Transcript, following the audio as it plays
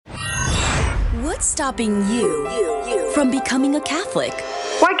What's stopping you from becoming a Catholic?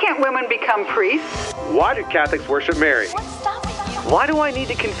 Why can't women become priests? Why do Catholics worship Mary? What's stopping you? Why do I need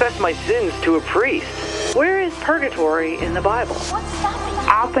to confess my sins to a priest? Where is purgatory in the Bible? What's stopping you?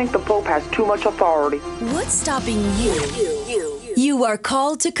 I think the Pope has too much authority. What's stopping you? You are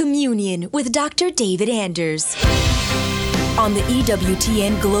called to communion with Dr. David Anders on the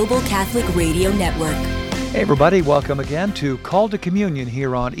EWTN Global Catholic Radio Network. Hey everybody, welcome again to Call to Communion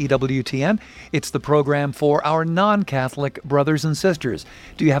here on EWTN. It's the program for our non-Catholic brothers and sisters.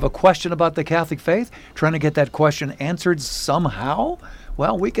 Do you have a question about the Catholic faith? Trying to get that question answered somehow?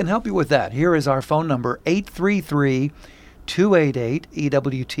 Well, we can help you with that. Here is our phone number,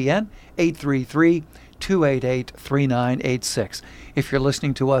 833-288-EWTN, 833-288-3986. If you're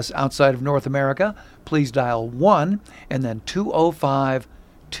listening to us outside of North America, please dial 1 and then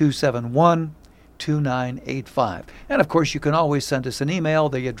 205-271-2985. And of course, you can always send us an email.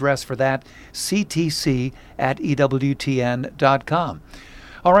 The address for that, ctc@ewtn.com.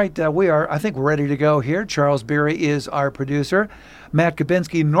 All right, I think we're ready to go here. Charles Beery is our producer. Matt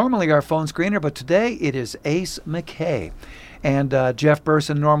Kabinski, normally our phone screener, but today it is Ace McKay. And Jeff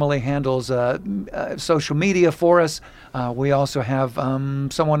Burson normally handles social media for us. We also have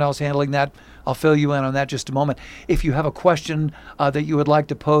someone else handling that. I'll fill you in on that just a moment. If you have a question that you would like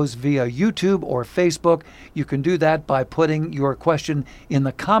to pose via YouTube or Facebook, you can do that by putting your question in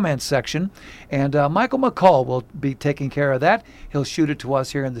the comments section. And Michael McCall will be taking care of that. He'll shoot it to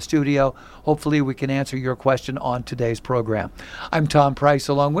us here in the studio. Hopefully we can answer your question on today's program. I'm Tom Price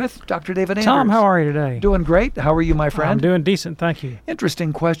along with Dr. David Anders. Tom, how are you today? Doing great. How are you, my friend? I'm doing decent, thank you.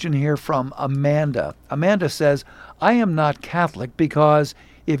 Interesting question here from Amanda. Amanda says, I am not Catholic because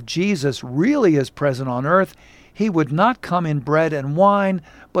if Jesus really is present on earth, he would not come in bread and wine,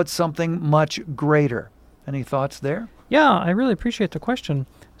 but something much greater. Any thoughts there? Yeah, I really appreciate the question.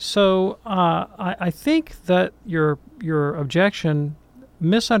 So I think that your objection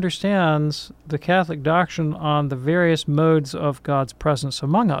misunderstands the Catholic doctrine on the various modes of God's presence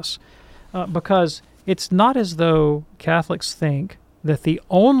among us, because it's not as though Catholics think that the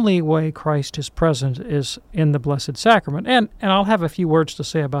only way Christ is present is in the Blessed Sacrament. And I'll have a few words to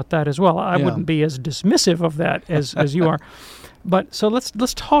say about that as well. I wouldn't be as dismissive of that as you are. But so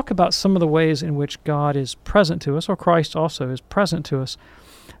let's talk about some of the ways in which God is present to us, or Christ also is present to us.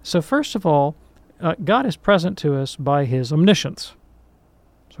 So first of all, God is present to us by his omniscience.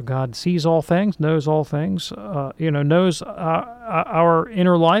 So God sees all things, knows all things, knows our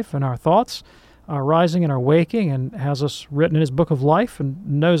inner life and our thoughts, our rising and our waking, and has us written in his book of life and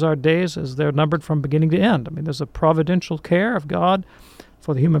knows our days as they're numbered from beginning to end. I mean, there's a providential care of God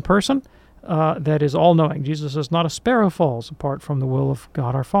for the human person that is all-knowing. Jesus is not a sparrow falls apart from the will of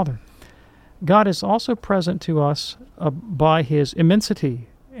God our Father. God is also present to us by his immensity.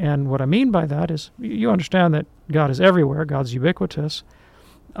 And what I mean by that is, you understand that God is everywhere, God's ubiquitous.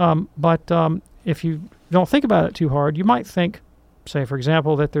 But if you don't think about it too hard, you might think, say, for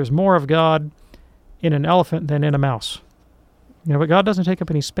example, that there's more of God in an elephant than in a mouse. But God doesn't take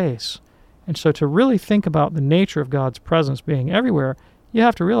up any space. And so to really think about the nature of God's presence being everywhere, you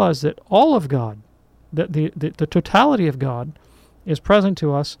have to realize that all of God, that the totality of God is present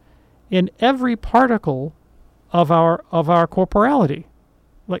to us in every particle of our corporality.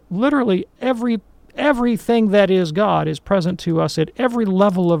 Like literally everything that is God is present to us at every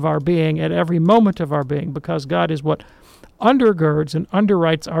level of our being, at every moment of our being, because God is what undergirds and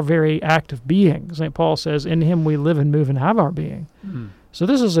underwrites our very act of being. St. Paul says, in him we live and move and have our being. Mm. So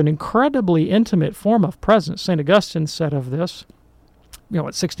this is an incredibly intimate form of presence. St. Augustine said of this,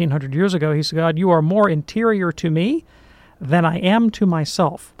 1,600 years ago, he said, God, you are more interior to me than I am to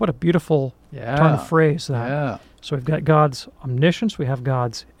myself. What a beautiful turn of phrase that. Yeah. So we've got God's omniscience, we have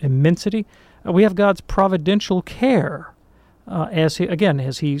God's immensity, we have God's providential care, as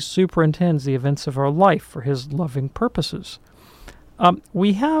he superintends the events of our life for his loving purposes.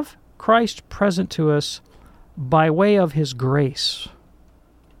 We have Christ present to us by way of his grace.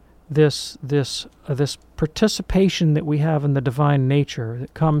 This participation that we have in the divine nature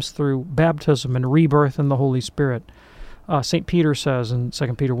that comes through baptism and rebirth in the Holy Spirit. St. Peter says in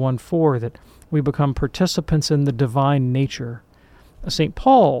 2 Peter 1:4 that we become participants in the divine nature. St.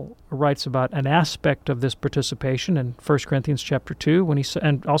 Paul writes about an aspect of this participation in 1 Corinthians chapter 2,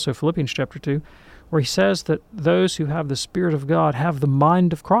 and also Philippians chapter 2, where he says that those who have the Spirit of God have the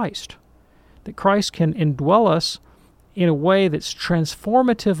mind of Christ, that Christ can indwell us in a way that's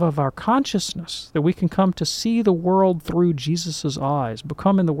transformative of our consciousness, that we can come to see the world through Jesus' eyes,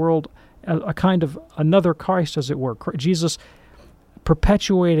 become in the world a kind of another Christ, as it were. Jesus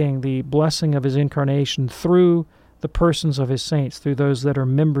perpetuating the blessing of his incarnation through the persons of his saints, through those that are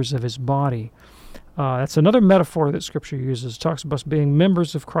members of his body. That's another metaphor that Scripture uses. It talks about us being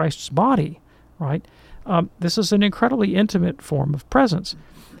members of Christ's body, right? This is an incredibly intimate form of presence.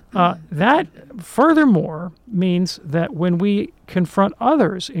 That, furthermore, means that when we confront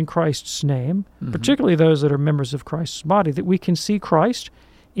others in Christ's name, particularly those that are members of Christ's body, that we can see Christ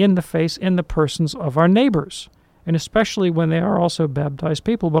in the face, in the persons of our neighbors, and especially when they are also baptized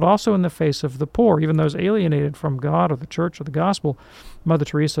people, but also in the face of the poor, even those alienated from God or the church or the gospel. Mother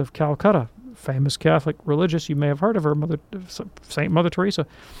Teresa of Calcutta, famous Catholic religious, you may have heard of her, Saint Mother Teresa.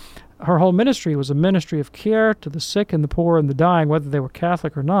 Her whole ministry was a ministry of care to the sick and the poor and the dying, whether they were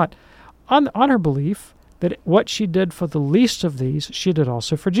Catholic or not, on her belief that what she did for the least of these, she did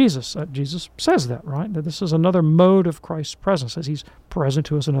also for Jesus. Jesus says that, right? That this is another mode of Christ's presence, as he's present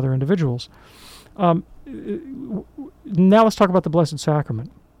to us in other individuals. Now let's talk about the Blessed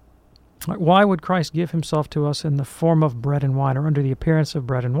Sacrament. Why would Christ give himself to us in the form of bread and wine, or under the appearance of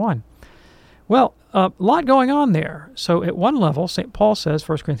bread and wine? Well, a lot going on there. So at one level, St. Paul says,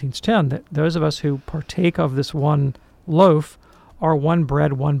 1 Corinthians 10, that those of us who partake of this one loaf are one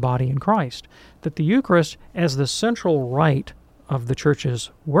bread, one body in Christ. That the Eucharist, as the central rite of the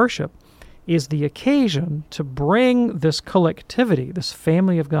Church's worship, is the occasion to bring this collectivity, this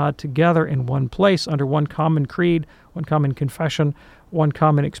family of God, together in one place under one common creed, one common confession, one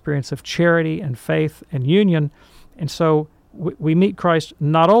common experience of charity and faith and union. And so we meet Christ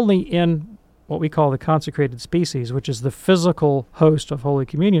not only in what we call the consecrated species, which is the physical host of Holy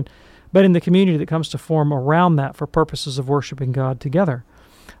Communion, but in the community that comes to form around that for purposes of worshiping God together.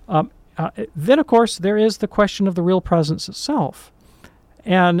 Then, of course, there is the question of the real presence itself.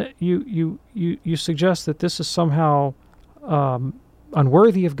 And you suggest that this is somehow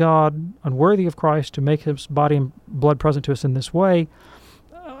unworthy of God, unworthy of Christ to make his body and blood present to us in this way.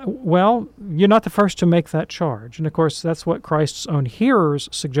 Well, you're not the first to make that charge. And of course, that's what Christ's own hearers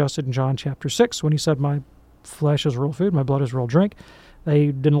suggested in John chapter 6 when he said, "My flesh is real food, my blood is real drink." They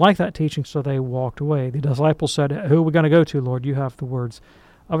didn't like that teaching, so they walked away. The disciples said, "Who are we going to go to, Lord? You have the words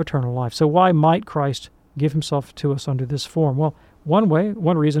of eternal life." So why might Christ give himself to us under this form? Well, one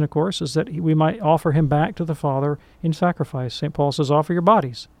reason, of course, is that we might offer him back to the Father in sacrifice. St. Paul says, offer your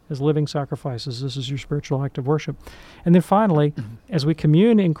bodies as living sacrifices. This is your spiritual act of worship. And then finally, as we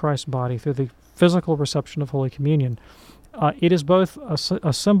commune in Christ's body through the physical reception of Holy Communion, it is both a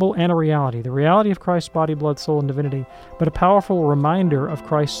symbol and a reality. The reality of Christ's body, blood, soul, and divinity, but a powerful reminder of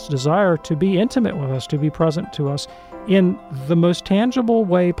Christ's desire to be intimate with us, to be present to us in the most tangible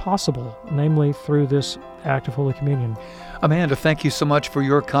way possible, namely through this act of Holy Communion. Amanda, thank you so much for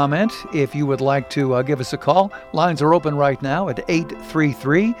your comment. If you would like to give us a call, lines are open right now at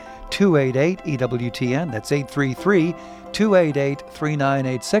 833-288-EWTN. That's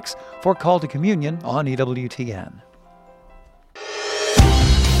 833-288-3986 for Call to Communion on EWTN.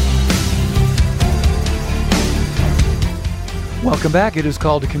 Welcome back. It is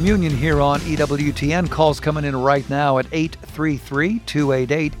Call to Communion here on EWTN. Calls coming in right now at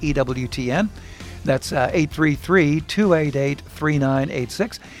 833-288-EWTN. That's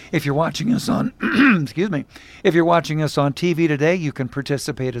 833-288-3986. If you're watching us on, if you're watching us on TV today, you can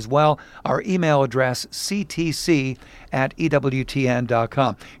participate as well. Our email address, ctc@ewtn.com.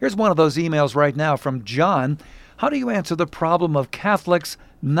 Here's one of those emails right now from John. How do you answer the problem of Catholics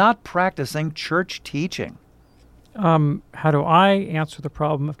not practicing church teaching? How do I answer the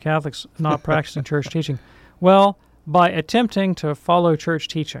problem of Catholics not practicing church teaching? Well, by attempting to follow church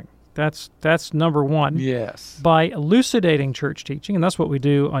teaching. That's number one. Yes. By elucidating church teaching, and that's what we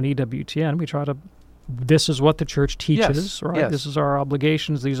do on EWTN. We try to, this is what the church teaches, right? Yes. This is our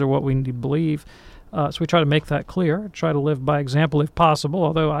obligations. These are what we need to believe. So we try to make that clear, try to live by example if possible,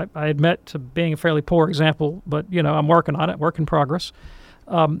 although I admit to being a fairly poor example, but, I'm working on it, work in progress.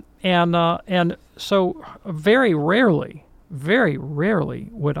 And so very rarely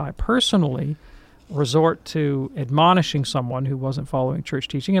would I personally resort to admonishing someone who wasn't following church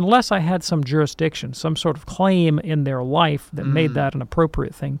teaching unless I had some jurisdiction, some sort of claim in their life that made that an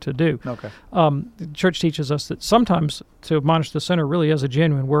appropriate thing to do. Okay. The church teaches us that sometimes to admonish the sinner really is a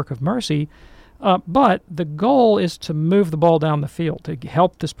genuine work of mercy, but the goal is to move the ball down the field, to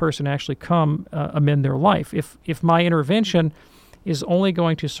help this person actually come amend their life. If my intervention is only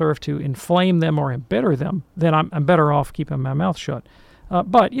going to serve to inflame them or embitter them, then I'm better off keeping my mouth shut.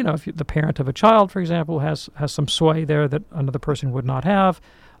 But, if the parent of a child, for example, has some sway there that another person would not have.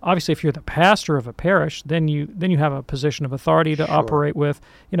 Obviously, if you're the pastor of a parish, then you have a position of authority to operate with.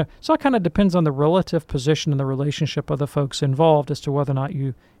 So it kind of depends on the relative position and the relationship of the folks involved as to whether or not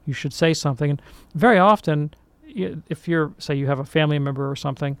you should say something. And very often, if you have a family member or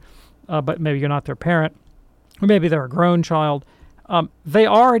something, but maybe you're not their parent, or maybe they're a grown child, they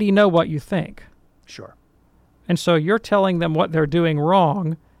already know what you think. Sure. And so you're telling them what they're doing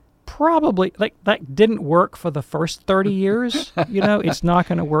wrong. Probably, like, that didn't work for the first 30 years. It's not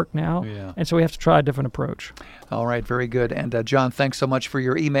going to work now. Yeah. And so we have to try a different approach. All right, very good. And John, thanks so much for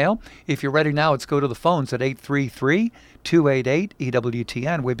your email. If you're ready now, let's go to the phones at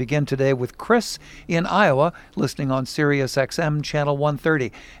 833-288-EWTN. We begin today with Chris in Iowa, listening on Sirius XM Channel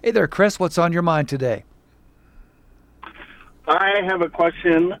 130. Hey there, Chris. What's on your mind today? I have a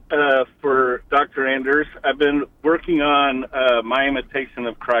question for Dr. Anders. I've been working on my imitation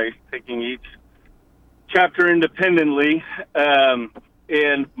of Christ, taking each chapter independently.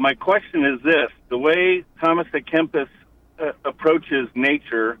 And my question is this. The way Thomas à Kempis approaches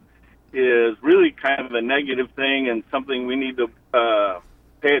nature is really kind of a negative thing and something we need to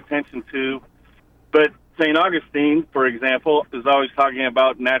pay attention to. But St. Augustine, for example, is always talking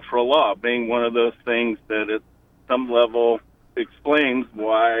about natural law being one of those things that at some level explains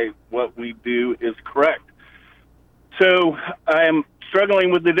why what we do is correct. So I'm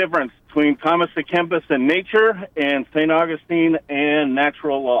struggling with the difference between Thomas à Kempis and nature and St. Augustine and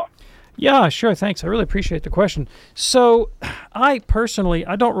natural law. Yeah, sure. Thanks. I really appreciate the question. So I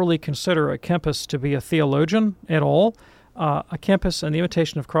don't really consider à Kempis to be a theologian at all. À Kempis and the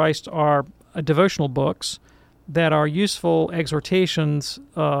Imitation of Christ are devotional books that are useful exhortations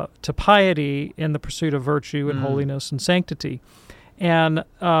to piety in the pursuit of virtue and holiness and sanctity. And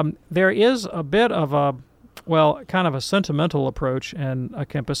there is a bit of kind of a sentimental approach in à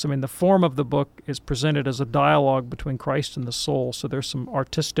Kempis. I mean, the form of the book is presented as a dialogue between Christ and the soul, so there's some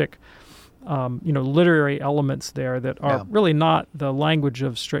artistic, literary elements there that are really not the language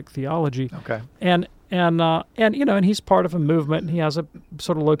of strict theology. Okay. And he's part of a movement, and he has a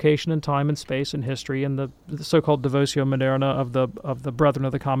sort of location in time and space and history, and the so-called Devotio Moderna of the Brethren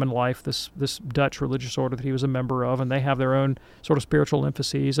of the Common Life, this Dutch religious order that he was a member of, and they have their own sort of spiritual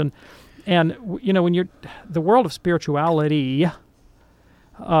emphases, and when the world of spirituality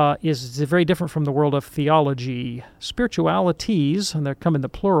is very different from the world of theology. Spiritualities, and they come in the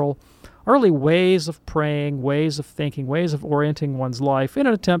plural, are really ways of praying, ways of thinking, ways of orienting one's life in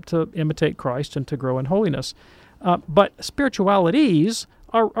an attempt to imitate Christ and to grow in holiness. But spiritualities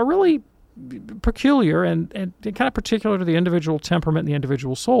are really peculiar and kind of particular to the individual temperament and the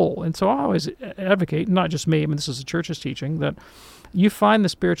individual soul. And so I always advocate, not just me, I mean, this is the Church's teaching, that you find the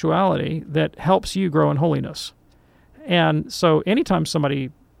spirituality that helps you grow in holiness. And so anytime somebody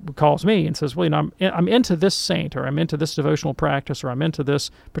calls me and says, well, I'm into this saint, or I'm into this devotional practice, or I'm into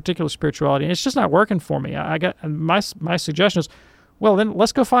this particular spirituality, and it's just not working for me. My suggestion is, well, then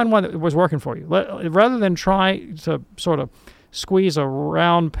let's go find one that was working for you. Rather than try to sort of squeeze a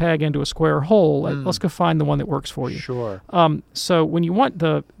round peg into a square hole, let's go find the one that works for you. Sure. So when you want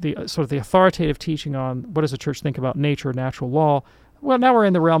the sort of the authoritative teaching on what does the Church think about nature, natural law, well, now we're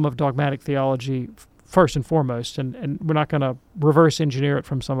in the realm of dogmatic theology first and foremost, and we're not going to reverse engineer it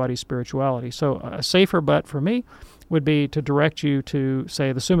from somebody's spirituality. So a safer bet for me would be to direct you to,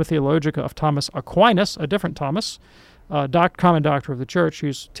 say, the Summa Theologica of Thomas Aquinas, a different Thomas, common doctor of the Church,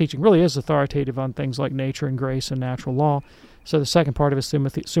 whose teaching really is authoritative on things like nature and grace and natural law. So the second part of his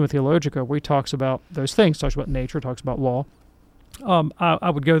Summa Theologica, where he talks about those things, talks about nature, talks about law. I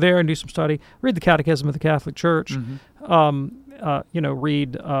would go there and do some study, read the Catechism of the Catholic Church, read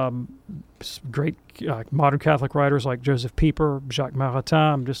great modern Catholic writers like Joseph Pieper, Jacques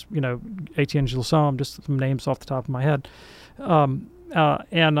Maritain, Etienne Gilson, just some names off the top of my head, and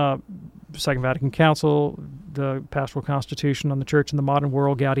Second Vatican Council, the Pastoral Constitution on the Church in the Modern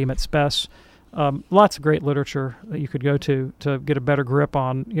World, Gaudium et Spes. Lots of great literature that you could go to get a better grip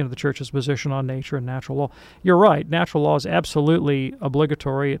on, the Church's position on nature and natural law. You're right. Natural law is absolutely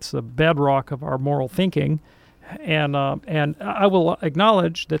obligatory. It's the bedrock of our moral thinking. And I will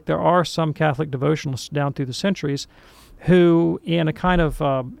acknowledge that there are some Catholic devotionalists down through the centuries who, in a kind of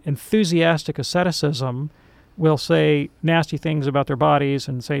enthusiastic asceticism, will say nasty things about their bodies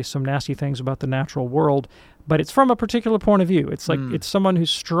and say some nasty things about the natural world, but it's from a particular point of view. It's like it's someone who's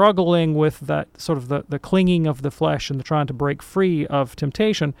struggling with that sort of the clinging of the flesh and the trying to break free of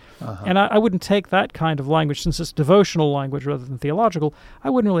temptation. And I wouldn't take that kind of language, since it's devotional language rather than theological. I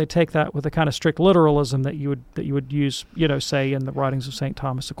wouldn't really take that with the kind of strict literalism that you would use, say, in the writings of St.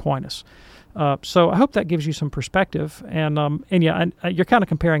 Thomas Aquinas. So I hope that gives you some perspective. And you're kind of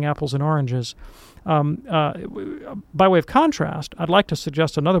comparing apples and oranges. By way of contrast, I'd like to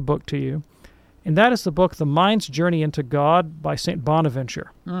suggest another book to you, and that is the book The Mind's Journey into God by St.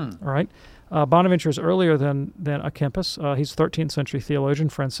 Bonaventure. All right? Bonaventure is earlier than à Kempis. He's a 13th century theologian,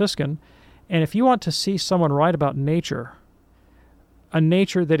 Franciscan. And if you want to see someone write about nature, a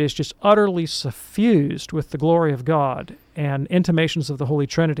nature that is just utterly suffused with the glory of God and intimations of the Holy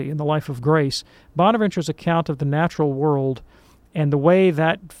Trinity in the life of grace, Bonaventure's account of the natural world and the way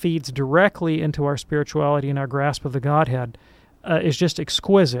that feeds directly into our spirituality and our grasp of the Godhead is just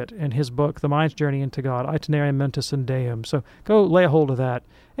exquisite in his book, The Mind's Journey into God, Itinerarium Mentis in Deum. So go lay a hold of that.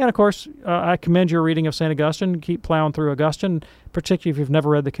 And, of course, I commend your reading of St. Augustine. Keep plowing through Augustine, particularly if you've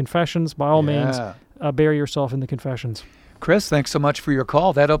never read the Confessions. By all means, bury yourself in the Confessions. Chris, thanks so much for your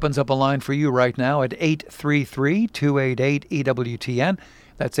call. That opens up a line for you right now at 833-288-EWTN.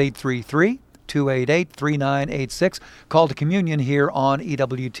 That's 833-288-3986. Call to communion here on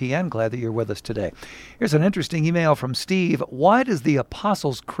EWTN. Glad that you're with us today. Here's an interesting email from Steve. Why does the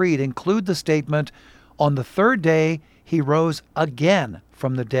Apostles' Creed include the statement, on the third day he rose again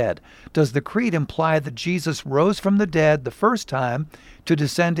from the dead? Does the creed imply that Jesus rose from the dead the first time to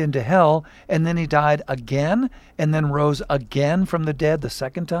descend into hell, and then he died again, and then rose again from the dead the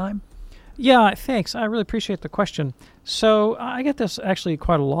second time? Yeah, thanks. I really appreciate the question. So I get this actually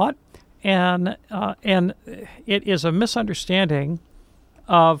quite a lot, and it is a misunderstanding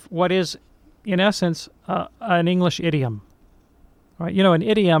of what is, in essence, an English idiom. Right? You know, an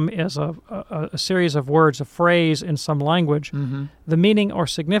idiom is a series of words, a phrase in some language, the meaning or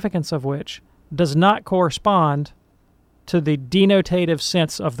significance of which does not correspond to the denotative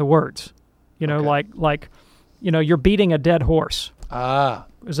sense of the words. You know, like, you're beating a dead horse.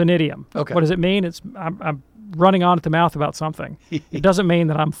 Is an idiom. Okay. What does it mean? It's I'm running on at the mouth about something. It doesn't mean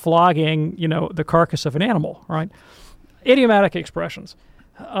that I'm flogging, the carcass of an animal, right? Idiomatic expressions.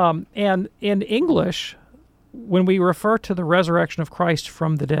 And in English, when we refer to the resurrection of Christ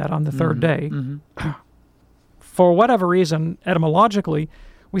from the dead on the third day, for whatever reason, etymologically,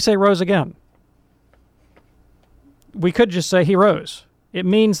 we say rose again. We could just say he rose. It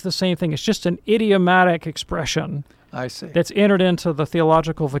means the same thing. It's just an idiomatic expression. I see. That's entered into the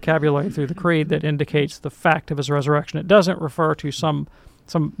theological vocabulary through the creed that indicates the fact of his resurrection. It doesn't refer to some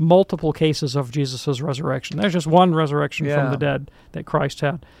multiple cases of Jesus' resurrection. There's just one resurrection from the dead that Christ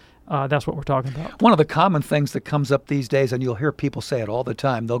had. That's what we're talking about. One of the common things that comes up these days, and you'll hear people say it all the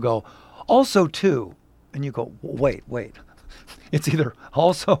time, they'll go, also too, and you go, wait. It's either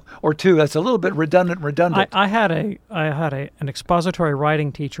also or two. That's a little bit redundant. I had an expository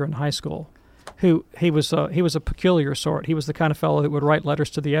writing teacher in high school who he was a peculiar sort. He was the kind of fellow that would write letters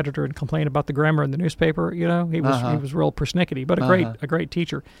to the editor and complain about the grammar in the newspaper. He was real persnickety, but a great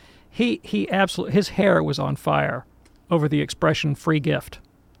teacher. He absolutely, his hair was on fire over the expression free gift.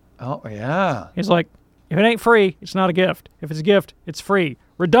 Oh yeah. He's like, if it ain't free, it's not a gift. If it's a gift, it's free.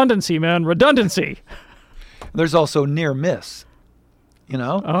 Redundancy, man, redundancy. There's also near miss.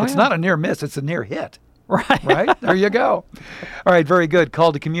 It's not a near miss, it's a near hit. Right? There you go. All right, very good.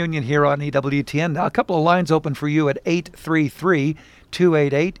 Call to communion here on EWTN. Now, a couple of lines open for you at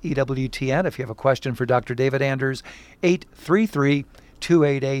 833-288-EWTN. If you have a question for Dr. David Anders,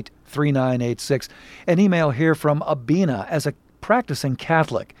 833-288-3986. An email here from Abina. As a practicing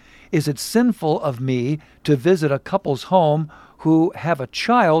Catholic, is it sinful of me to visit a couple's home who have a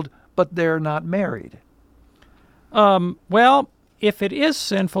child, but they're not married? Well, if it is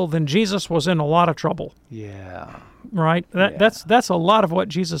sinful, then Jesus was in a lot of trouble. Yeah. Right? That's a lot of what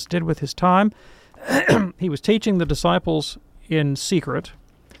Jesus did with his time. He was teaching the disciples in secret.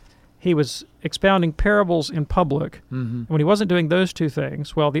 He was expounding parables in public. Mm-hmm. When he wasn't doing those two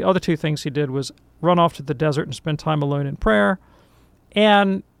things, well, the other two things he did was run off to the desert and spend time alone in prayer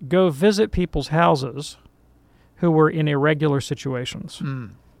and go visit people's houses who were in irregular situations.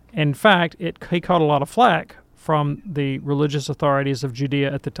 In fact, he caught a lot of flack from the religious authorities of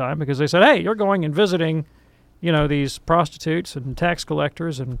Judea at the time because they said, hey, you're going and visiting, these prostitutes and tax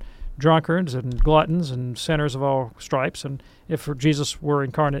collectors and drunkards and gluttons and sinners of all stripes. And if Jesus were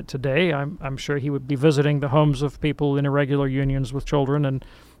incarnate today, I'm sure he would be visiting the homes of people in irregular unions with children and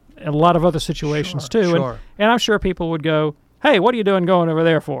a lot of other situations too. Sure. And I'm sure people would go, hey, what are you doing going over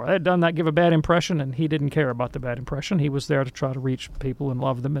there for? Doesn't that give a bad impression? And he didn't care about the bad impression. He was there to try to reach people and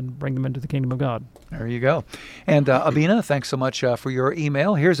love them and bring them into the kingdom of God. There you go. And Abina, thanks so much for your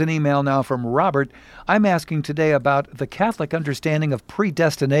email. Here's an email now from Robert. I'm asking today about the Catholic understanding of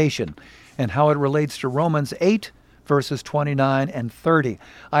predestination and how it relates to Romans 8, verses 29 and 30.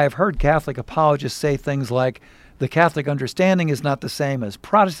 I have heard Catholic apologists say things like, the Catholic understanding is not the same as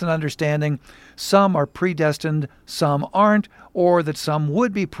Protestant understanding. Some are predestined, some aren't, or that some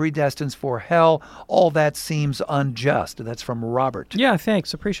would be predestined for hell. All that seems unjust. That's from Robert. Yeah,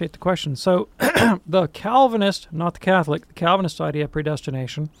 thanks. Appreciate the question. So the Calvinist, not the Catholic, the Calvinist idea of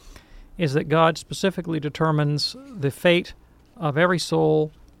predestination is that God specifically determines the fate of every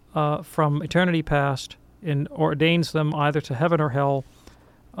soul from eternity past and ordains them either to heaven or hell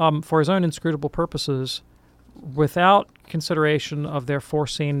for his own inscrutable purposes without consideration of their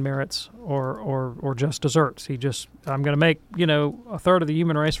foreseen merits or just deserts. I'm going to make, a third of the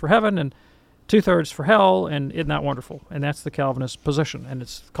human race for heaven and 2/3 for hell, and isn't that wonderful? And that's the Calvinist position. And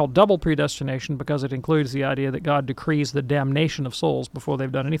it's called double predestination because it includes the idea that God decrees the damnation of souls before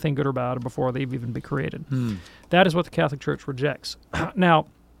they've done anything good or bad, or before they've even been created. That is what the Catholic Church rejects. Now,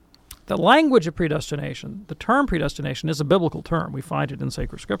 the language of predestination, the term predestination, is a biblical term. We find it in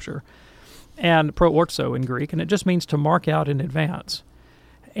sacred scripture, and proorzo in Greek, and it just means to mark out in advance.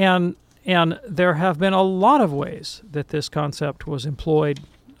 And there have been a lot of ways that this concept was employed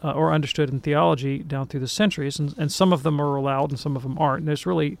or understood in theology down through the centuries, and some of them are allowed and some of them aren't. And there's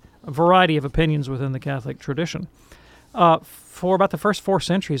really a variety of opinions within the Catholic tradition. For about the first 4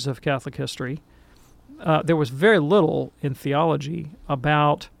 centuries of Catholic history, there was very little in theology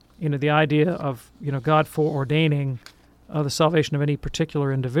about the idea of God foreordaining the salvation of any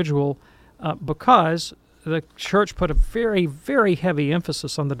particular individual, because the Church put a very, very heavy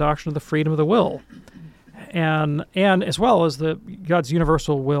emphasis on the doctrine of the freedom of the will, and as well as God's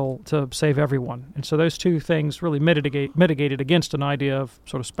universal will to save everyone. And so those two things really mitigated against an idea of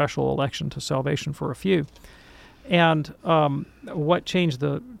sort of special election to salvation for a few. And what changed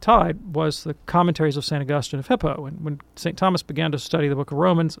the tide was the commentaries of St. Augustine of Hippo. And when St. Thomas began to study the book of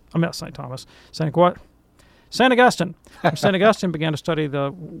Romans, St. Augustine. When St. Augustine began to study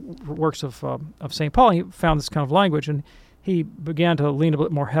the works of St. Paul, he found this kind of language, and he began to lean a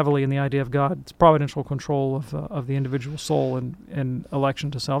bit more heavily in the idea of God's providential control of the individual soul and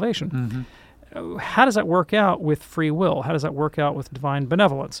election to salvation. How does that work out with free will? How does that work out with divine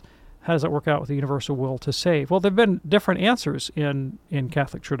benevolence? How does that work out with the universal will to save? Well, there have been different answers in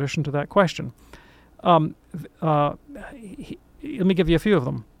Catholic tradition to that question. Let me give you a few of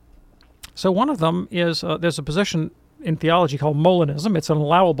them. So one of them is there's a position in theology called Molinism. It's an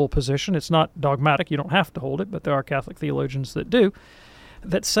allowable position. It's not dogmatic. You don't have to hold it, but there are Catholic theologians that do,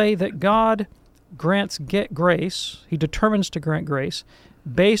 that say that God grants grace, he determines to grant grace,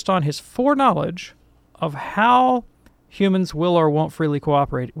 based on his foreknowledge of how humans will or won't freely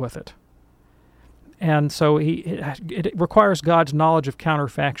cooperate with it. And so it requires God's knowledge of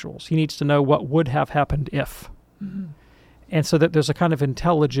counterfactuals. He needs to know what would have happened if. And so that there's a kind of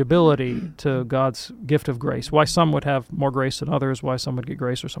intelligibility to God's gift of grace, why some would have more grace than others, why some would get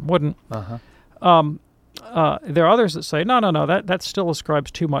grace or some wouldn't. There are others that say, no, that still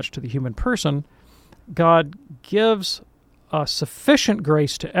ascribes too much to the human person. God gives sufficient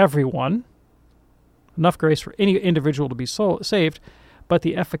grace to everyone, enough grace for any individual to be saved, but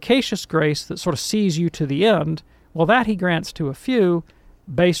the efficacious grace that sort of sees you to the end, well, that he grants to a few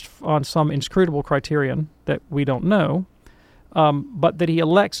based on some inscrutable criterion that we don't know, but that he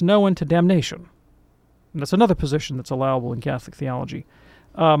elects no one to damnation. And that's another position that's allowable in Catholic theology.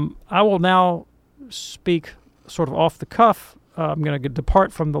 I will now speak sort of off the cuff. I'm going to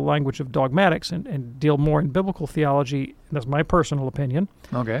depart from the language of dogmatics and deal more in biblical theology. That's my personal opinion.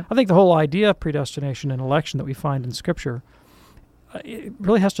 Okay. I think the whole idea of predestination and election that we find in Scripture, it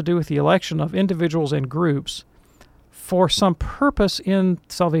really has to do with the election of individuals and groups for some purpose in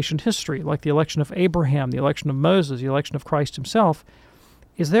salvation history, like the election of Abraham, the election of Moses, the election of Christ himself,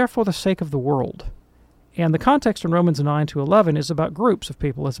 is there for the sake of the world. And the context in Romans 9-11 is about groups of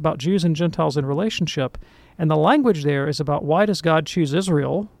people. It's about Jews and Gentiles in relationship. And the language there is about why does God choose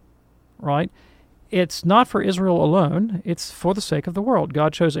Israel, right? It's not for Israel alone. It's for the sake of the world.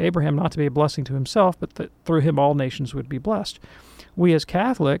 God chose Abraham not to be a blessing to himself, but that through him all nations would be blessed. We as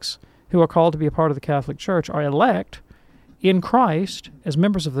Catholics, who are called to be a part of the Catholic Church, are elect in Christ as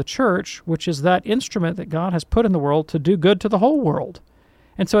members of the Church, which is that instrument that God has put in the world to do good to the whole world.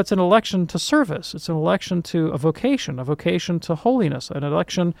 And so it's an election to service. It's an election to a vocation to holiness, an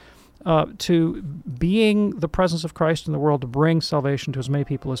election to being the presence of Christ in the world to bring salvation to as many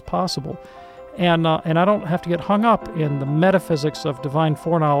people as possible. And I don't have to get hung up in the metaphysics of divine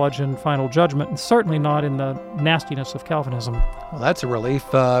foreknowledge and final judgment, and certainly not in the nastiness of Calvinism. Well, that's a relief.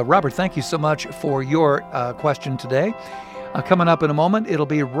 Robert, thank you so much for your question today. Coming up in a moment, it'll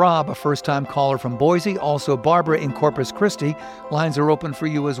be Rob, a first-time caller from Boise, also Barbara in Corpus Christi. Lines are open for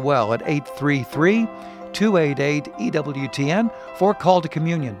you as well at 833-288-EWTN for Call to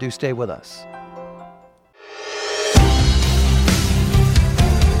Communion. Do stay with us.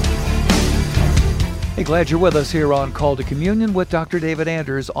 Hey, glad you're with us here on Call to Communion with Dr. David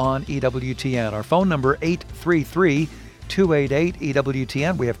Anders on EWTN. Our phone number,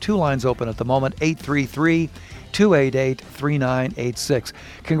 833-288-EWTN. We have two lines open at the moment, 833 288-3986.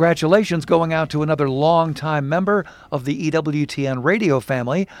 Congratulations going out to another longtime member of the EWTN radio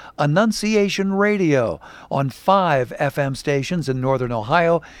family, Annunciation Radio, on 5 FM stations in Northern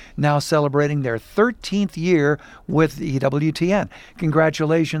Ohio, now celebrating their 13th year with EWTN.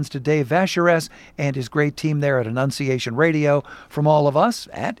 Congratulations to Dave Vacheresse and his great team there at Annunciation Radio from all of us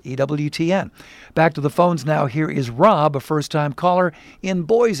at EWTN. Back to the phones now. Here is Rob, a first-time caller in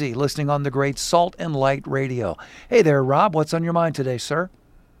Boise, listening on the great Salt and Light Radio. Hey there, Rob. What's on your mind today, sir?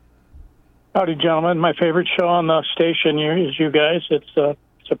 Howdy, gentlemen. My favorite show on the station is you guys. It's a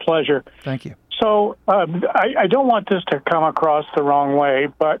pleasure. Thank you. So I don't want this to come across the wrong way,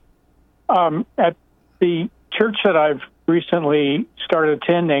 but at the church that I've recently started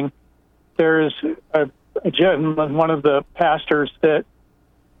attending, there's a gentleman, one of the pastors, that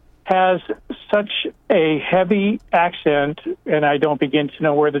has such a heavy accent, and I don't begin to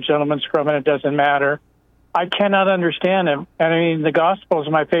know where the gentleman's from, and it doesn't matter. I cannot understand him. And I mean, the gospel is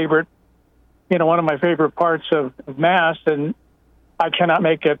my favorite, one of my favorite parts of Mass, and I cannot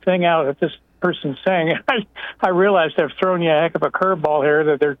make a thing out of this person saying. I realized I've thrown you a heck of a curveball here,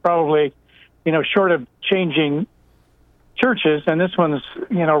 that they're probably, short of changing churches, and this one's,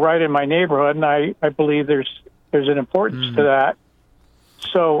 right in my neighborhood, and I believe there's an importance to that.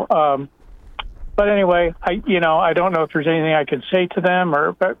 So, but anyway, I don't know if there's anything I can say to them,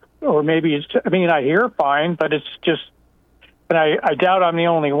 or maybe it's, I hear fine, but it's just, and I doubt I'm the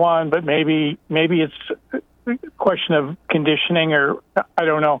only one, but maybe it's a question of conditioning, or I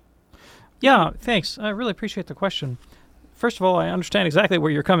don't know. Yeah, thanks. I really appreciate the question. First of all, I understand exactly where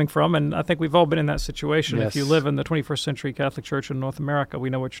you're coming from, and I think we've all been in that situation. Yes. If you live in the 21st century Catholic Church in North America,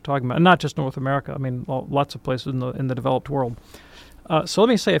 we know what you're talking about. And not just North America. I mean, lots of places in the developed world. So let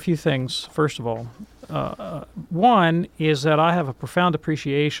me say a few things, first of all. One is that I have a profound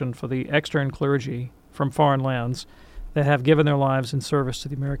appreciation for the extern clergy from foreign lands that have given their lives in service to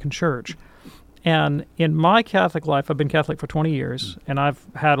the American Church. And in my Catholic life, I've been Catholic for 20 years, and I've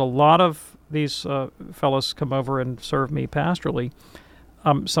had a lot of these fellows come over and serve me pastorally.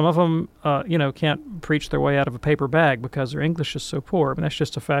 Some of them, can't preach their way out of a paper bag because their English is so poor. I mean, that's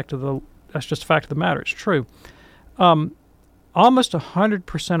just a fact of the matter. It's true. Almost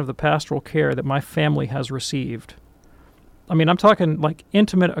 100% of the pastoral care that my family has received, I'm talking like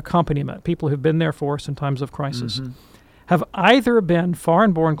intimate accompaniment, people who've been there for us in times of crisis, have either been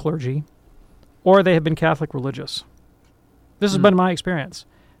foreign-born clergy or they have been Catholic religious. This has been my experience,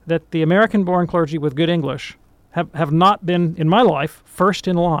 that the American-born clergy with good English have not been, in my life, first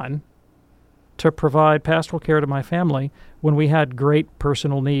in line to provide pastoral care to my family when we had great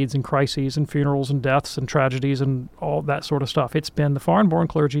personal needs and crises and funerals and deaths and tragedies and all that sort of stuff. It's been the foreign-born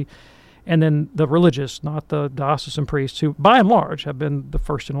clergy and then the religious, not the diocesan priests, who, by and large, have been the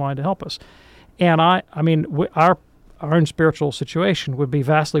first in line to help us. And our own spiritual situation would be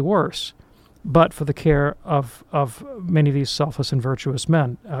vastly worse but for the care of many of these selfless and virtuous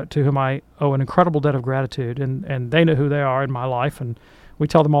men to whom I owe an incredible debt of gratitude, and they know who they are in my life, and we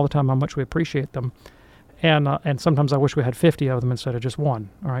tell them all the time how much we appreciate them. And sometimes I wish we had 50 of them instead of just one.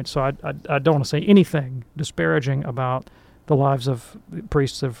 All right, so I don't want to say anything disparaging about the lives of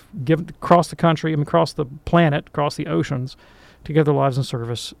priests that have given across the country, across the planet, across the oceans, to give their lives in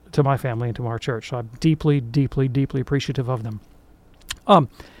service to my family and to our church. So I'm deeply, deeply, deeply appreciative of them.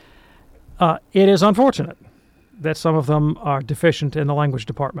 It is unfortunate that some of them are deficient in the language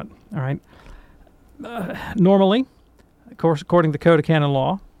department. All right. Normally, of course, according to the Code of Canon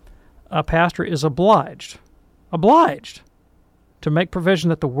Law, a pastor is obliged to make provision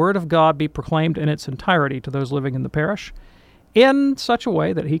that the Word of God be proclaimed in its entirety to those living in the parish in such a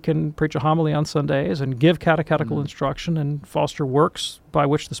way that he can preach a homily on Sundays and give catechetical instruction and foster works by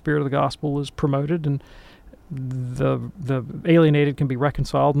which the spirit of the gospel is promoted and the alienated can be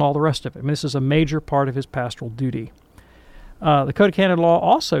reconciled and all the rest of it. I mean, this is a major part of his pastoral duty. The Code of Canon Law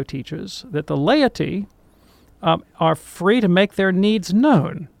also teaches that the laity are free to make their needs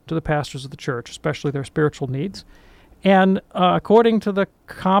known to the pastors of the church, especially their spiritual needs. And according to the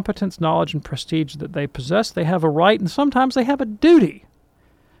competence, knowledge, and prestige that they possess, they have a right and sometimes they have a duty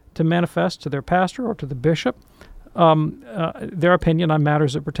to manifest to their pastor or to the bishop their opinion on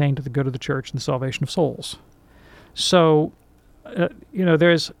matters that pertain to the good of the church and the salvation of souls. So,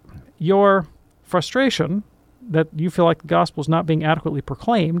 there's your frustration that you feel like the gospel is not being adequately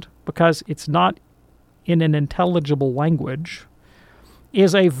proclaimed because it's not in an intelligible language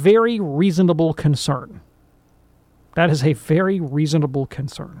is a very reasonable concern. That is a very reasonable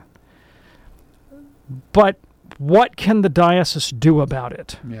concern. But what can the diocese do about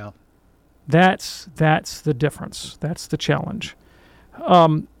it? Yeah. That's the difference. That's the challenge.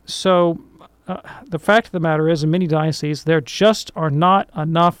 the fact of the matter is, in many dioceses, there just are not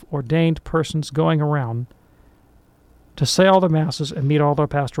enough ordained persons going around to say all the masses and meet all the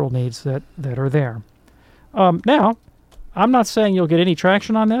pastoral needs that are there. Now, I'm not saying you'll get any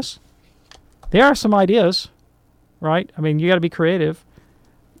traction on this. There are some ideas, right? I mean, you got to be creative.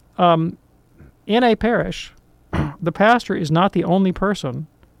 In a parish, the pastor is not the only person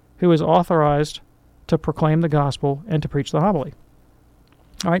who is authorized to proclaim the gospel and to preach the homily.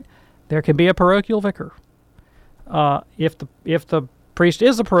 All right? There can be a parochial vicar. If the priest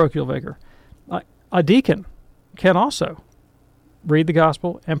is the parochial vicar, a deacon can also read the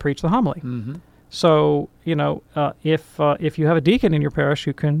gospel and preach the homily. Mm-hmm. So, if you have a deacon in your parish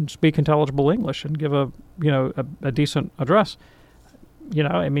who can speak intelligible English and give a decent address,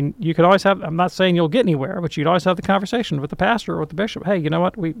 I mean, you could always have, I'm not saying you'll get anywhere, but you'd always have the conversation with the pastor or with the bishop. Hey, you know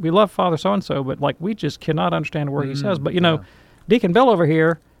what? We love Father so-and-so, but we just cannot understand a word he says. But, Deacon Bill over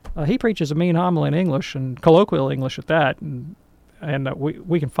here, he preaches a mean homily in English and colloquial English at that, and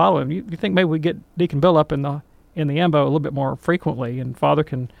we can follow him. You think maybe we get Deacon Bill up in the EMBO a little bit more frequently, and Father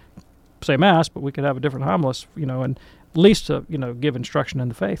can say Mass, but we could have a different homilist, and at least to, give instruction in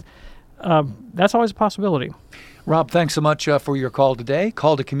the faith. That's always a possibility. Rob, thanks so much for your call today.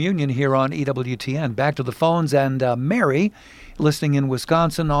 Call to communion here on EWTN. Back to the phones, and Mary, listening in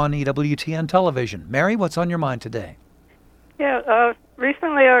Wisconsin on EWTN television. Mary, what's on your mind today? Yeah,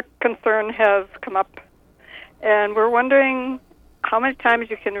 recently a concern has come up, and we're wondering how many times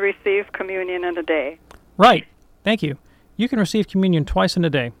you can receive communion in a day. Right. Thank you. You can receive communion twice in a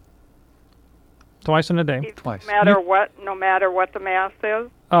day. Twice in a day. Twice. No matter what the Mass is?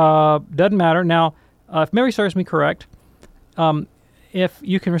 Doesn't matter. Now, if Mary serves me correct, if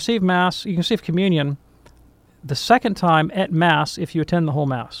you can receive Mass, you can receive communion the second time at Mass if you attend the whole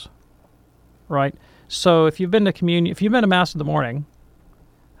Mass. Right? So if you've been to Mass in the morning,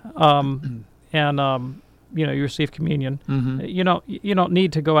 you receive communion, you don't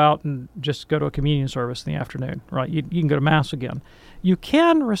need to go out and just go to a communion service in the afternoon, right? You can go to Mass again. You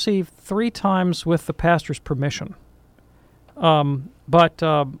can receive 3 times with the pastor's permission. But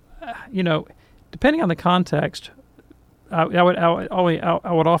depending on the context, I would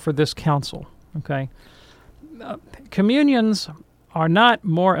offer this counsel, okay? Communions are not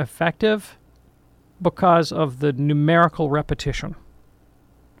more effective because of the numerical repetition.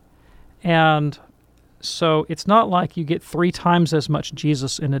 And so it's not like you get 3 times as much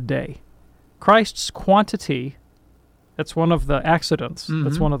Jesus in a day. Christ's quantity, that's one of the accidents,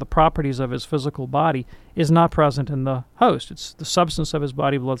 that's one of the properties of his physical body, is not present in the host. It's the substance of his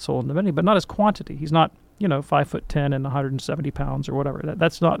body, blood, soul, and divinity, but not his quantity. He's not, 5'10" and 170 pounds or whatever.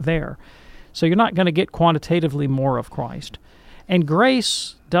 That's not there. So you're not going to get quantitatively more of Christ. And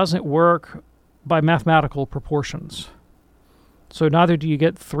grace doesn't work by mathematical proportions. So neither do you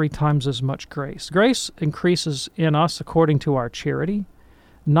get 3 times as much grace. Grace increases in us according to our charity,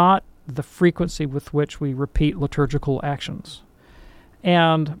 not the frequency with which we repeat liturgical actions.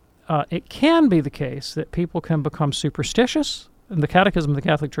 And it can be the case that people can become superstitious, and the Catechism of the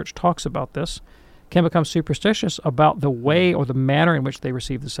Catholic Church talks about this, can become superstitious about the way or the manner in which they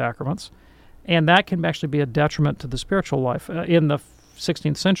receive the sacraments, and that can actually be a detriment to the spiritual life. In the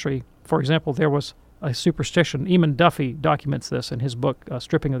 16th century, for example, there was a superstition. Eamon Duffy documents this in his book,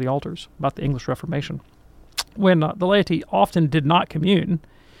 Stripping of the Altars, about the English Reformation, when the laity often did not commune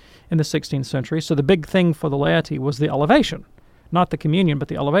in the 16th century. So the big thing for the laity was the elevation, not the communion, but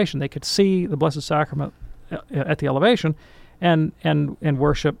the elevation. They could see the Blessed Sacrament at the elevation and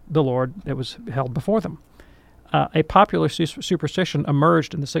worship the Lord that was held before them. A popular superstition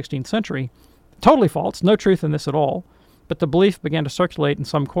emerged in the 16th century, totally false, no truth in this at all, but the belief began to circulate in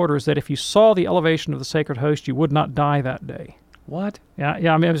some quarters that if you saw the elevation of the sacred host, you would not die that day. What? Yeah.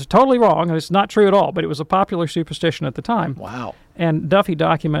 I mean, it was totally wrong. It's not true at all, but it was a popular superstition at the time. Wow. And Duffy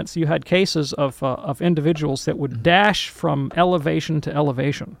documents you had cases of individuals that would dash from elevation to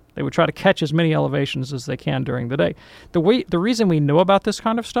elevation. They would try to catch as many elevations as they can during the day. The reason we know about this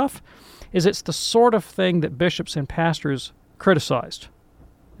kind of stuff is it's the sort of thing that bishops and pastors criticized.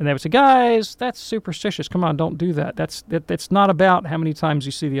 And they would say, guys, that's superstitious. Come on, don't do that. That's not about how many times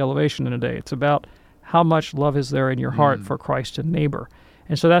you see the elevation in a day. It's about how much love is there in your heart for Christ and neighbor.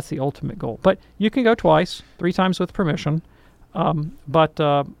 And so that's the ultimate goal. But you can go twice, 3 times with permission. But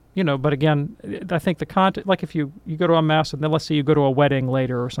again, I think the context, like if you go to a Mass and then let's say you go to a wedding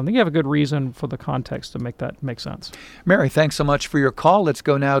later or something, you have a good reason for the context to make that make sense. Mary, thanks so much for your call. Let's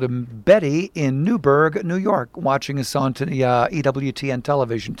go now to Betty in Newburgh, New York, watching us on EWTN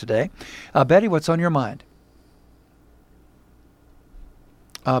television today. Betty, what's on your mind?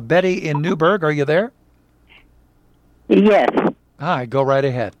 Betty in Newburgh, are you there? Yes. Hi, go right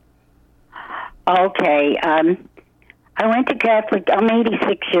ahead. Okay. I went to Catholic. I'm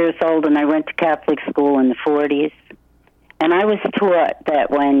 86 years old, and I went to Catholic school in the 40s. And I was taught that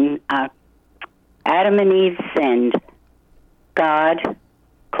when Adam and Eve sinned, God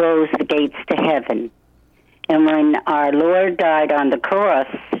closed the gates to heaven. And when our Lord died on the cross,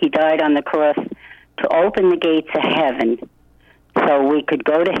 he died on the cross to open the gates of heaven so we could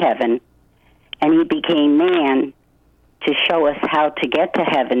go to heaven. And he became man to show us how to get to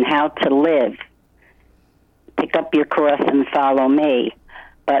heaven, how to live. Pick up your cross and follow me.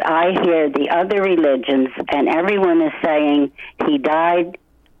 But I hear the other religions, and everyone is saying he died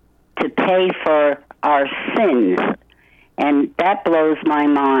to pay for our sins. And that blows my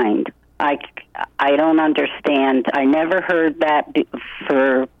mind. I don't understand. I never heard that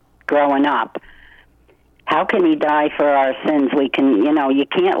for growing up. How can he die for our sins? We can, you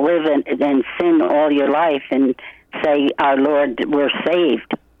can't live in sin all your life and say, our Lord, we're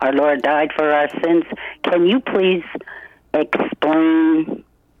saved. Our Lord died for our sins. Can you please explain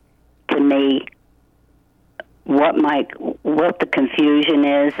to me what the confusion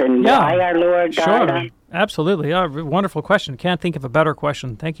is and why our Lord died? Sure. Absolutely. Wonderful question. Can't think of a better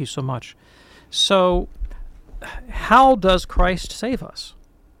question. Thank you so much. So, how does Christ save us?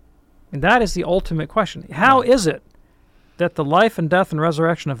 And that is the ultimate question. How is it that the life and death and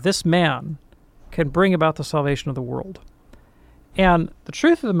resurrection of this man can bring about the salvation of the world? And the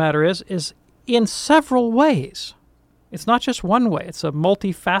truth of the matter is in several ways. It's not just one way. It's a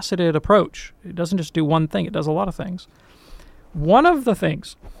multifaceted approach. It doesn't just do one thing. It does a lot of things. One of the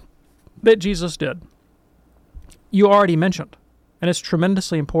things that Jesus did, you already mentioned, and it's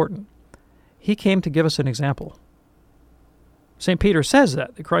tremendously important. He came to give us an example. St. Peter says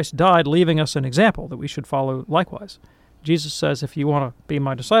that Christ died leaving us an example that we should follow likewise. Jesus says, if you want to be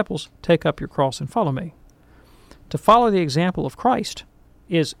my disciples, take up your cross and follow me. To follow the example of Christ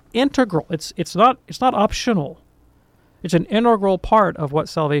is integral. It's not optional. It's an integral part of what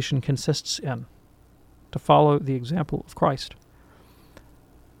salvation consists in, to follow the example of Christ.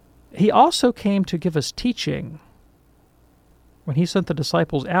 He also came to give us teaching. When he sent the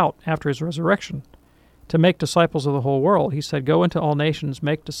disciples out after his resurrection to make disciples of the whole world, he said, go into all nations,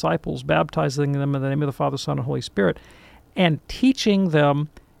 make disciples, baptizing them in the name of the Father, Son, and Holy Spirit, and teaching them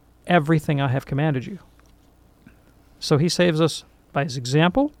everything I have commanded you. So he saves us by his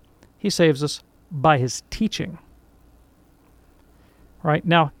example. He saves us by his teaching. Right?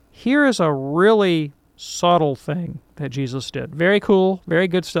 Now, here is a really subtle thing that Jesus did. Very cool, very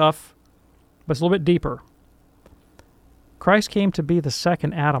good stuff, but it's a little bit deeper. Christ came to be the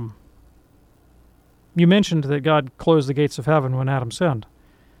second Adam. You mentioned that God closed the gates of heaven when Adam sinned.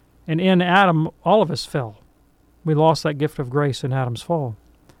 And in Adam, all of us fell. We lost that gift of grace in Adam's fall.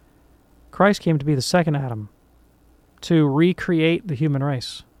 Christ came to be the second Adam, to recreate the human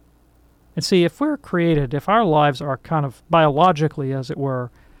race. And see, if we're created, if our lives are kind of biologically, as it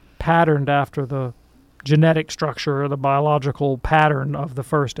were, patterned after the genetic structure or the biological pattern of the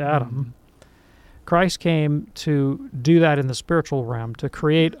first Adam, Christ came to do that in the spiritual realm, to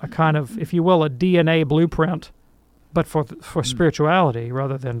create a kind of, if you will, a DNA blueprint, but for spirituality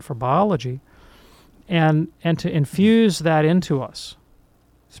rather than for biology, and to infuse that into us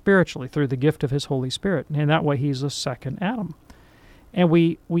spiritually through the gift of his Holy Spirit. And in that way, he's a second Adam. And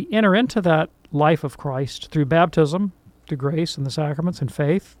we enter into that life of Christ through baptism, through grace and the sacraments and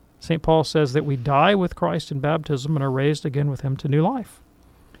faith. St. Paul says that we die with Christ in baptism and are raised again with him to new life.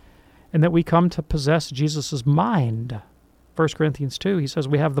 And that we come to possess Jesus' mind. 1 Corinthians 2, he says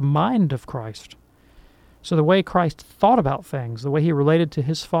we have the mind of Christ. So the way Christ thought about things, the way he related to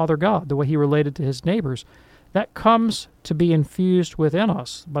his Father God, the way he related to his neighbors, that comes to be infused within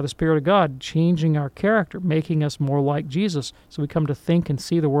us by the Spirit of God, changing our character, making us more like Jesus. So we come to think and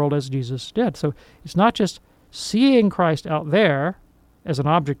see the world as Jesus did. So it's not just seeing Christ out there as an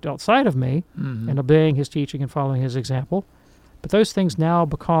object outside of me and obeying his teaching and following his example, but those things now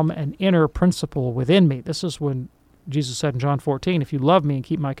become an inner principle within me. This is when Jesus said in John 14, if you love me and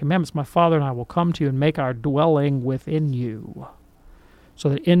keep my commandments, my Father and I will come to you and make our dwelling within you. So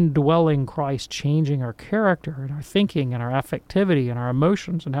that indwelling Christ, changing our character and our thinking and our affectivity and our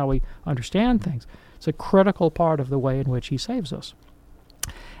emotions and how we understand things, it's a critical part of the way in which he saves us.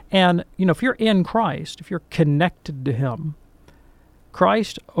 And, if you're in Christ, if you're connected to him,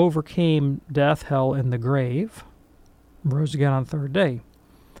 Christ overcame death, hell, and the grave, rose again on the third day.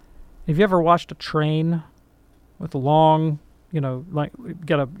 Have you ever watched a train with a long, like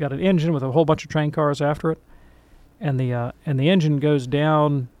got an engine with a whole bunch of train cars after it? And the engine goes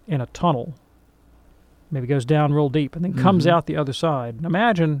down in a tunnel, maybe goes down real deep, and then comes out the other side. And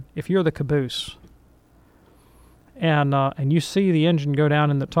imagine if you're the caboose, and you see the engine go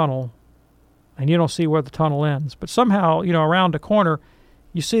down in the tunnel, and you don't see where the tunnel ends. But somehow, around a corner,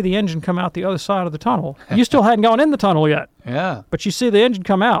 you see the engine come out the other side of the tunnel. You still hadn't gone in the tunnel yet. Yeah. But you see the engine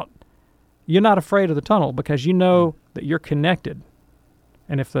come out. You're not afraid of the tunnel because you know that you're connected.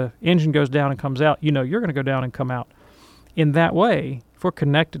 And if the engine goes down and comes out, you're going to go down and come out. In that way, if we're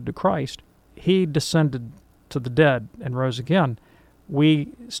connected to Christ, he descended to the dead and rose again. We're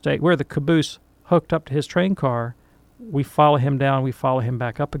the caboose hooked up to his train car. We follow him down, we follow him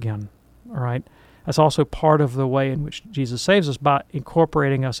back up again. All right? That's also part of the way in which Jesus saves us, by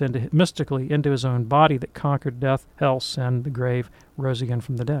incorporating us mystically into his own body that conquered death, hell, sin, the grave, rose again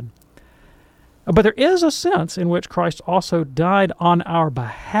from the dead. But there is a sense in which Christ also died on our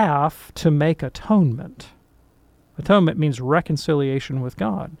behalf to make atonement. Atonement means reconciliation with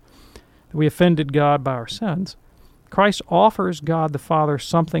God. We offended God by our sins. Christ offers God the Father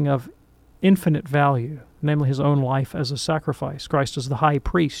something of infinite value, namely his own life as a sacrifice. Christ is the high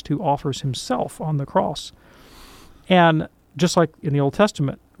priest who offers himself on the cross. And just like in the Old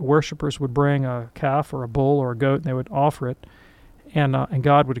Testament, worshipers would bring a calf or a bull or a goat, and they would offer it, and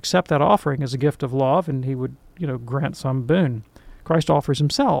God would accept that offering as a gift of love, and he would, grant some boon. Christ offers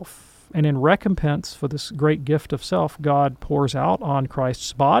himself, and in recompense for this great gift of self, God pours out on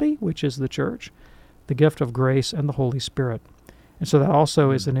Christ's body, which is the church, the gift of grace and the Holy Spirit. And so that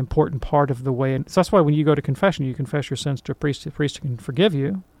also is an important part of the way. And so that's why when you go to confession, you confess your sins to a priest. The priest can forgive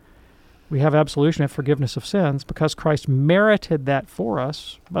you. We have absolution and forgiveness of sins because Christ merited that for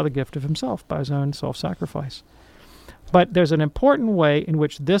us by the gift of himself, by his own self-sacrifice. But there's an important way in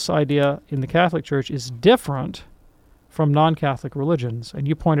which this idea in the Catholic Church is different from non-Catholic religions. And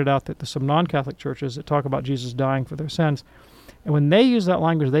you pointed out that there's some non-Catholic churches that talk about Jesus dying for their sins. And when they use that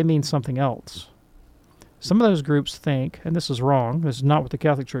language, they mean something else. Some of those groups think, and this is wrong, this is not what the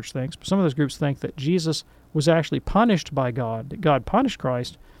Catholic Church thinks, but some of those groups think that Jesus was actually punished by God, that God punished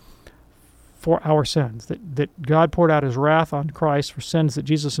Christ for our sins, that God poured out his wrath on Christ for sins that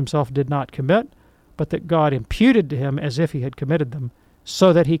Jesus himself did not commit, but that God imputed to him as if he had committed them,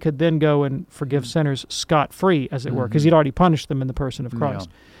 so that he could then go and forgive sinners scot-free, as it were, because he'd already punished them in the person of Christ.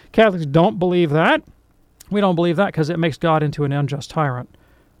 Yeah. Catholics don't believe that. We don't believe that because it makes God into an unjust tyrant.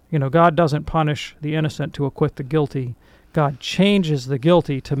 God doesn't punish the innocent to acquit the guilty. God changes the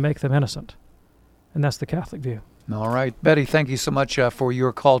guilty to make them innocent. And that's the Catholic view. All right. Betty, thank you so much for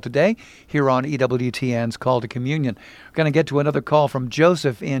your call today here on EWTN's Call to Communion. We're going to get to another call from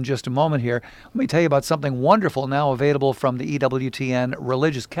Joseph in just a moment here. Let me tell you about something wonderful now available from the EWTN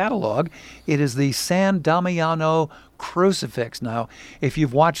Religious Catalog. It is the San Damiano Crucifix. Now, if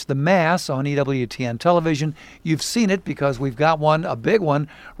you've watched the Mass on EWTN television, you've seen it because we've got one, a big one,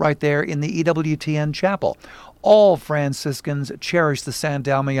 right there in the EWTN chapel. All Franciscans cherish the San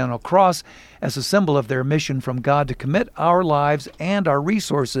Damiano cross as a symbol of their mission from God to commit our lives and our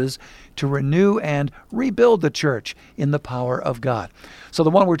resources to renew and rebuild the church in the power of God. So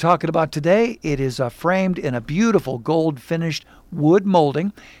the one we're talking about today, it is framed in a beautiful gold-finished wood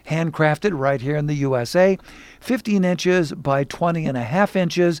molding, handcrafted right here in the USA, 15 inches by 20.5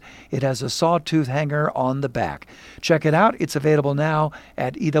 inches. It has a sawtooth hanger on the back. Check it out. It's available now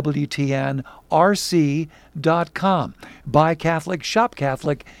at EWTNRC.com. Buy Catholic, shop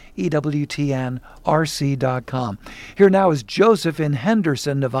Catholic, EWTNRC.com. Here now is Joseph in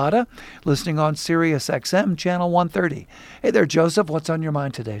Henderson, Nevada, listening on Sirius XM Channel 130. Hey there, Joseph. What's on your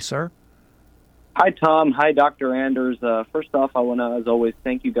mind today, sir? Hi, Tom. Hi, Dr. Anders. First off, I want to, as always,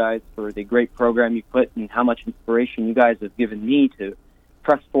 thank you guys for the great program you put and how much inspiration you guys have given me to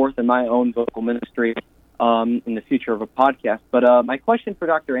press forth in my own vocal ministry in the future of a podcast. But my question for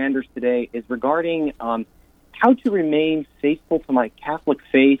Dr. Anders today is regarding how to remain faithful to my Catholic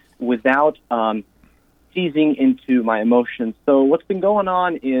faith without seizing into my emotions. So what's been going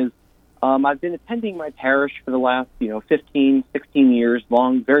on is I've been attending my parish for the last, 15, 16 years,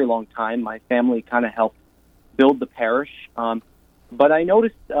 very long time. My family kind of helped build the parish. But I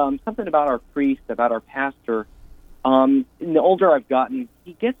noticed something about our priest, about our pastor. The older I've gotten,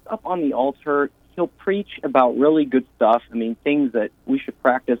 he gets up on the altar, he'll preach about really good stuff, things that we should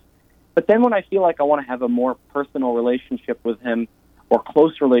practice. But then when I feel like I want to have a more personal relationship with him or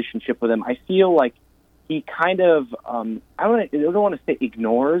close relationship with him, I feel like he kind of, I don't want to say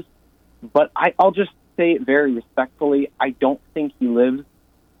ignores, but I'll just say it very respectfully. I don't think he lives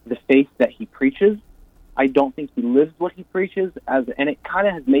the faith that he preaches. I don't think he lives what he preaches, and it kind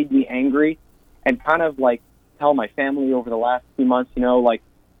of has made me angry and kind of like tell my family over the last few months,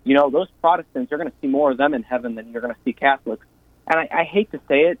 those Protestants, you're going to see more of them in heaven than you're going to see Catholics. And I hate to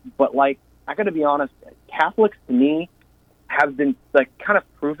say it, but I got to be honest, Catholics to me have been kind of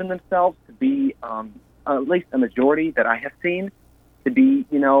proven themselves to be at least a majority that I have seen, to be,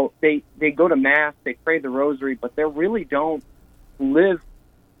 they go to Mass, they pray the rosary, but they really don't live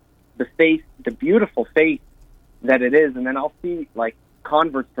the faith, the beautiful faith that it is. And then I'll see, like,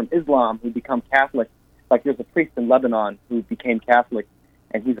 converts from Islam who become Catholic. Like, there's a priest in Lebanon who became Catholic,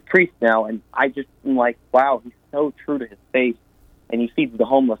 and he's a priest now, and I just am like, wow, he's so true to his faith, and he feeds the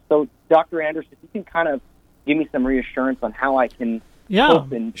homeless. So, Dr. Anders, if you can kind of give me some reassurance on how I can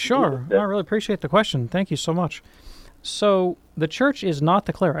help and sure. I really appreciate the question. Thank you so much. So, the church is not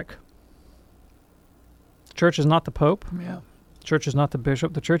the cleric. The church is not the pope. Yeah. The church is not the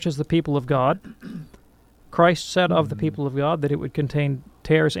bishop. The church is the people of God. Christ said of the people of God that it would contain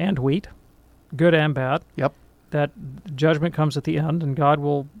tares and wheat, good and bad. Yep. That judgment comes at the end, and God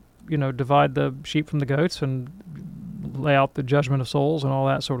will, divide the sheep from the goats and lay out the judgment of souls and all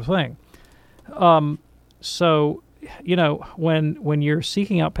that sort of thing. So, when you're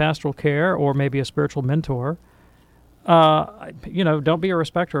seeking out pastoral care or maybe a spiritual mentor, don't be a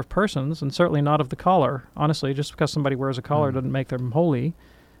respecter of persons, and certainly not of the collar. Honestly, just because somebody wears a collar doesn't make them holy.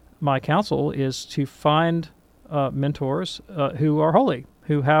 My counsel is to find mentors who are holy,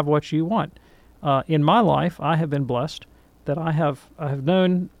 who have what you want. In my life, I have been blessed that I have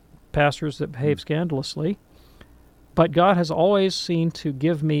known pastors that behave scandalously, but God has always seemed to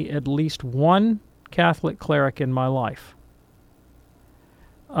give me at least one Catholic cleric in my life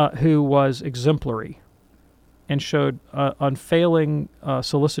who was exemplary and showed unfailing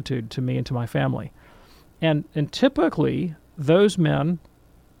solicitude to me and to my family. And typically, those men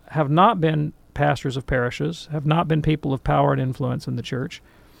have not been pastors of parishes, have not been people of power and influence in the church.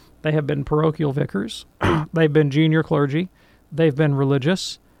 They have been parochial vicars. They've been junior clergy. They've been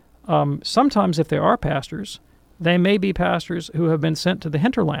religious. Sometimes, if they are pastors, they may be pastors who have been sent to the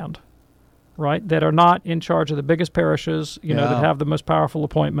hinterland, right, that are not in charge of the biggest parishes, that have the most powerful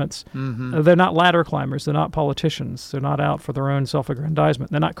appointments. Mm-hmm. They're not ladder climbers. They're not politicians. They're not out for their own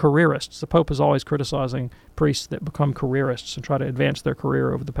self-aggrandizement. They're not careerists. The Pope is always criticizing priests that become careerists and try to advance their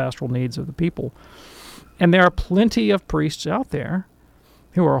career over the pastoral needs of the people. And there are plenty of priests out there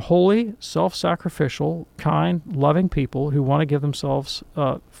who are holy, self-sacrificial, kind, loving people who want to give themselves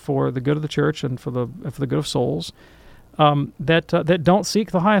for the good of the church and for the good of souls, that don't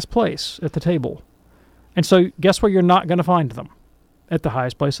seek the highest place at the table. And so guess where you're not going to find them? At the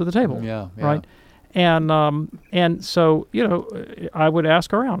highest place of the table. Yeah. Right? And so, I would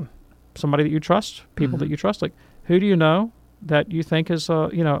ask around somebody that you trust, people that you trust, like, who do you know that you think is,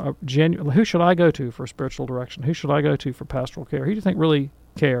 a genuine, who should I go to for spiritual direction? Who should I go to for pastoral care? Who do you think really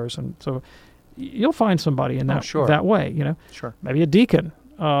cares? And so you'll find somebody in that that way, Sure. Maybe a deacon,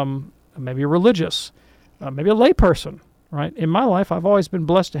 maybe a religious, maybe a layperson, right? In my life, I've always been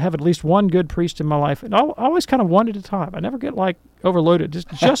blessed to have at least one good priest in my life, and I always kind of one at a time. I never get overloaded,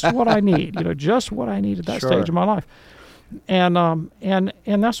 just what I need, just what I need at that stage of my life. And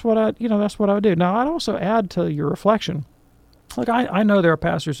that's what that's what I would do. Now, I'd also add to your reflection. Look, I know there are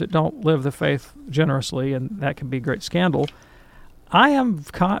pastors that don't live the faith generously, and that can be a great scandal. I am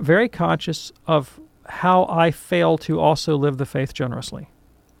very conscious of how I fail to also live the faith generously.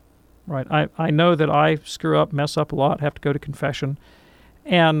 Right? I know that I screw up, mess up a lot, have to go to confession.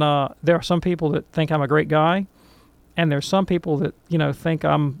 And there are some people that think I'm a great guy, and there's some people that, think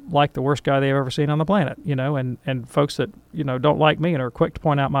I'm like the worst guy they've ever seen on the planet, and folks that, don't like me and are quick to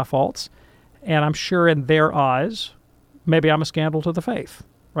point out my faults. And I'm sure in their eyes, maybe I'm a scandal to the faith.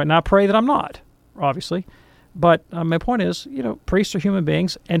 Right now, I pray that I'm not, obviously. But my point is, priests are human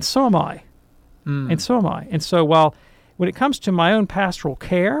beings, and so am I. And so am I. And so when it comes to my own pastoral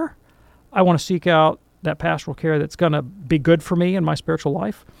care, I want to seek out that pastoral care that's going to be good for me in my spiritual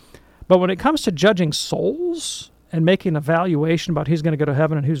life. But when it comes to judging souls and making an evaluation about who's going to go to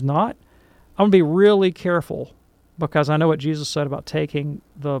heaven and who's not, I'm going to be really careful, because I know what Jesus said about taking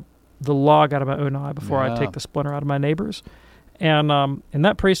the log out of my own eye before I take the splinter out of my neighbor's. And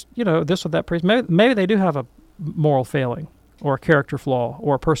that priest, this or that priest, maybe they do have a moral failing or a character flaw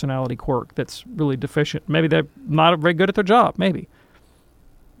or a personality quirk that's really deficient. Maybe they're not very good at their job. Maybe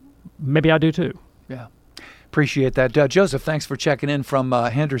I do too. Yeah. Appreciate that. Joseph, thanks for checking in from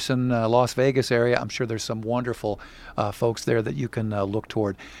Henderson, Las Vegas area. I'm sure there's some wonderful folks there that you can look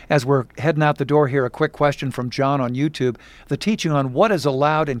toward. As we're heading out the door here, a quick question from John on YouTube. The teaching on what is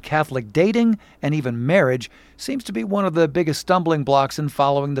allowed in Catholic dating and even marriage seems to be one of the biggest stumbling blocks in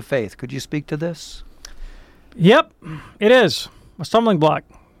following the faith. Could you speak to this? Yep, it is a stumbling block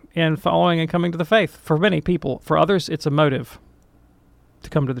in following and coming to the faith for many people. For others, it's a motive to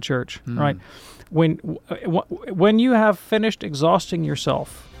come to the church, right? When you have finished exhausting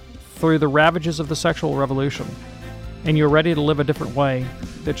yourself through the ravages of the sexual revolution, and you're ready to live a different way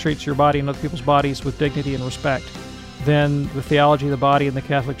that treats your body and other people's bodies with dignity and respect, then the theology of the body in the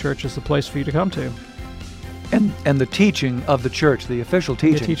Catholic Church is the place for you to come to. And the teaching of the Church, the official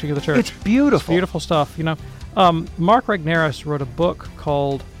teaching. The teaching of the Church. It's beautiful. It's beautiful stuff. Mark Regnerus wrote a book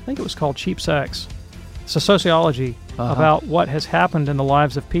called, I think it was called Cheap Sex. It's a sociology about what has happened in the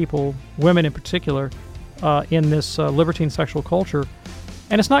lives of people, women in particular, in this libertine sexual culture.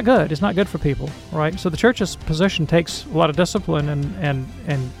 And it's not good. It's not good for people, right? So the Church's position takes a lot of discipline and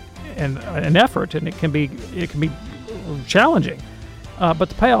effort, and it can be challenging. But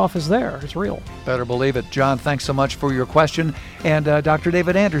the payoff is there. It's real. Better believe it. John, thanks so much for your question. And Dr.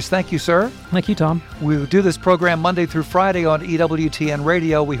 David Anders, thank you, sir. Thank you, Tom. We'll do this program Monday through Friday on EWTN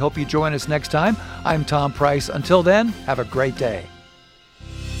Radio. We hope you join us next time. I'm Tom Price. Until then, have a great day.